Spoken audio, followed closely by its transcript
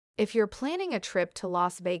If you're planning a trip to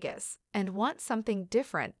Las Vegas and want something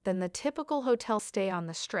different than the typical hotel stay on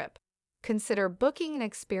the Strip, consider booking an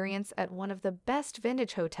experience at one of the best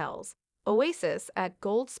vintage hotels, Oasis at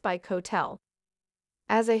Gold Spike Hotel.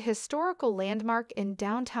 As a historical landmark in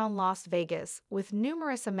downtown Las Vegas with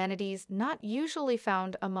numerous amenities not usually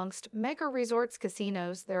found amongst mega resorts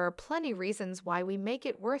casinos, there are plenty reasons why we make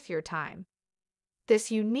it worth your time. This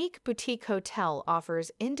unique boutique hotel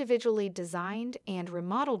offers individually designed and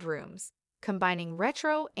remodeled rooms, combining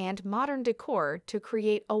retro and modern decor to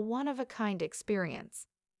create a one-of-a-kind experience.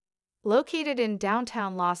 Located in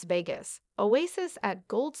downtown Las Vegas, Oasis at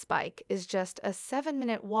Gold Spike is just a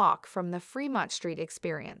 7-minute walk from the Fremont Street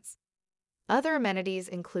Experience. Other amenities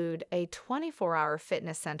include a 24-hour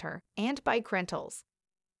fitness center and bike rentals.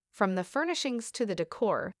 From the furnishings to the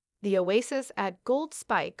decor, the Oasis at Gold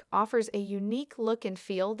Spike offers a unique look and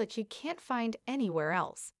feel that you can't find anywhere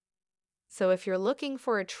else. So if you're looking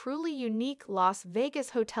for a truly unique Las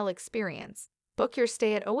Vegas hotel experience, book your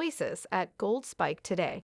stay at Oasis at Gold Spike today.